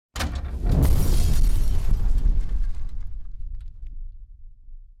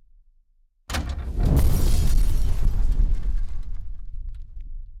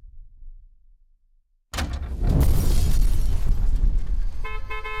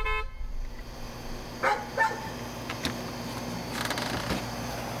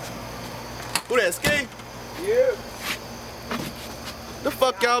Who that, Ski? Yeah. The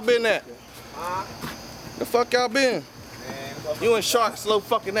fuck y'all been at? The fuck y'all been? You and Shark slow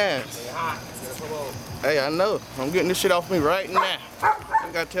fucking ass. Hey, I know. I'm getting this shit off me right now.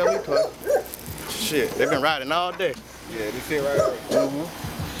 You gotta tell me twice. Shit, they been riding all day. Yeah, this shit right here.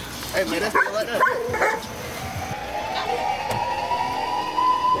 Hey man, that's it right there.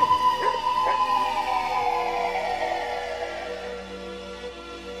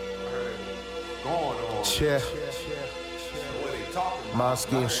 Yeah.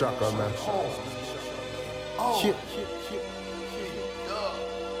 Mon-skii and Sharko, man. Shit.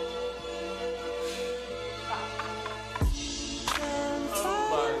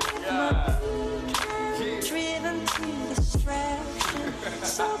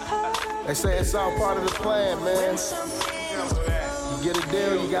 They say it's all part of the plan, man. You get a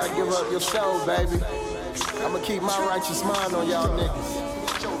deal, you gotta give up your soul, baby. I'ma keep my righteous mind on y'all niggas.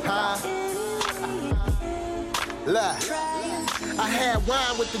 Huh? Look, I had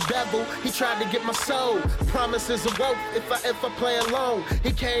wine with the devil, he tried to get my soul. Promises of woke if I play alone.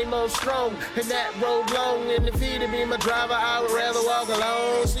 He came on strong, and that road long. And if he didn't be my driver, I would rather walk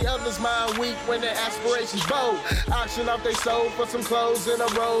alone. See others mind weak when their aspirations bold. Auction off their soul for some clothes and a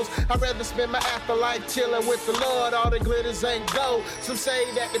rose. I'd rather spend my afterlife chilling with the Lord. All the glitters ain't gold. Some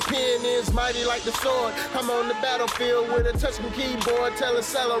say that the pen is mighty like the sword. I'm on the battlefield with a touchscreen keyboard, telling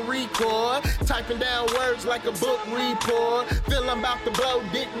seller record. Typing down words like a book report. Feel I'm about to blow,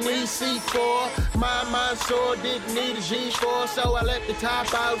 didn't need C4. My mind sore, didn't need a G4. So I let the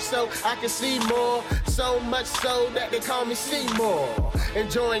top out so I can see more. So much so that they call me Seymour.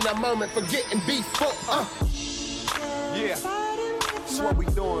 Enjoying the moment, forgetting before. Yeah, that's what we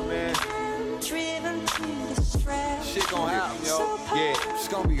doing, man. Shit gonna happen, yo. Yeah, it's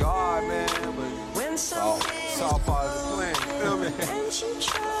gonna be hard, man, but it's all part of the plan, you feel me?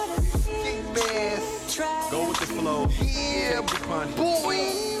 Go with the flow. Yeah,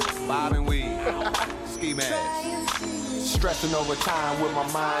 boy. Bob and weed. Ski mask. Stressing over time with my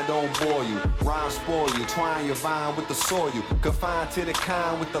mind don't bore you. Rhyme spoil you, twine your vine with the soil. Confined to the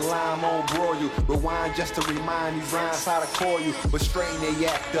kind with the lime on broil you. Rewind just to remind these rhymes how to call you. But straighten they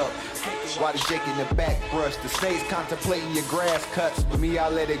act up. While the Jake in the back brush. The snakes contemplating your grass cuts. With me, I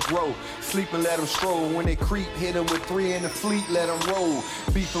let it grow. Sleep and let them stroll. When they creep, hit them with 3 in the fleet, let them roll.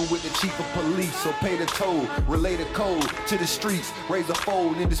 Beefing with the chief of police, so pay the toll. Relay the code to the streets. Raise a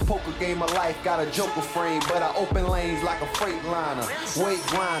fold in this poker game of life. Got a joker frame, but I open lanes like a freight liner. Weight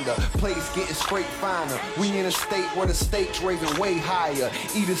grinder, place getting straight finer. We in a state where the stakes raising way higher.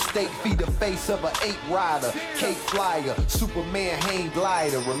 Eat a steak, feed the face of an 8 rider. Cake flyer, Superman hang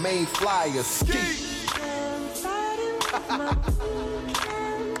glider, remain flyer, ski.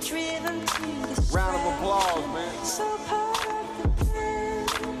 Round of applause, man.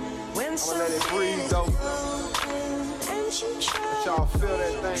 I'ma let it breathe, though. Let y'all feel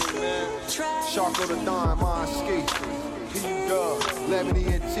that thing, man. Sharko the Don, Mon-skii. P-Dub, Lemony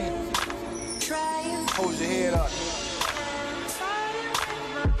and T. Hold your head up.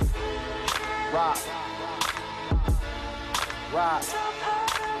 Rock. Rock.